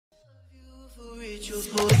Hello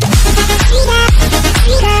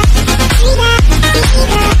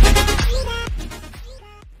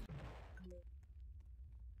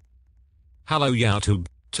YouTube,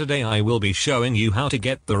 today I will be showing you how to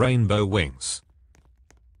get the rainbow wings.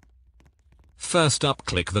 First up,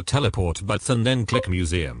 click the teleport button, then click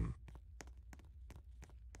museum.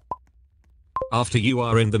 After you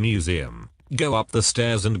are in the museum, go up the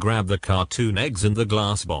stairs and grab the cartoon eggs in the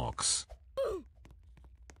glass box.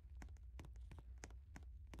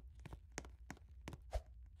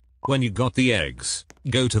 When you got the eggs,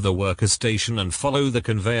 go to the worker station and follow the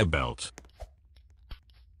conveyor belt.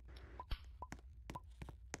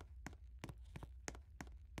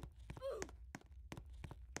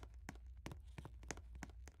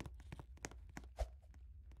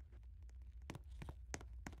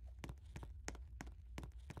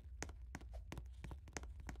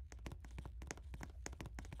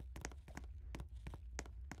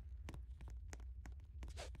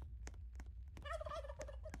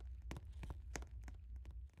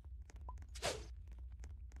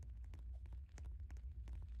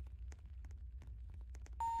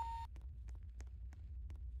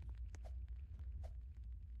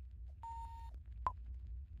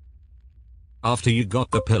 After you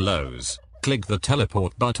got the pillows, click the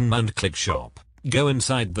teleport button and click shop. Go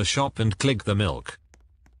inside the shop and click the milk.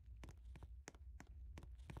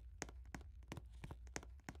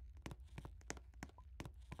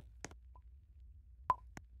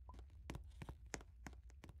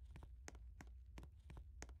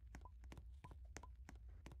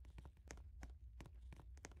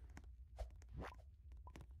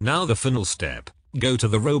 Now the final step, go to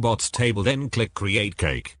the robots table, then click create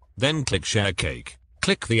cake. Then click share cake,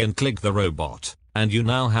 click the and click the robot, and you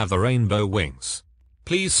now have the rainbow wings.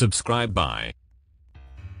 Please subscribe. Bye.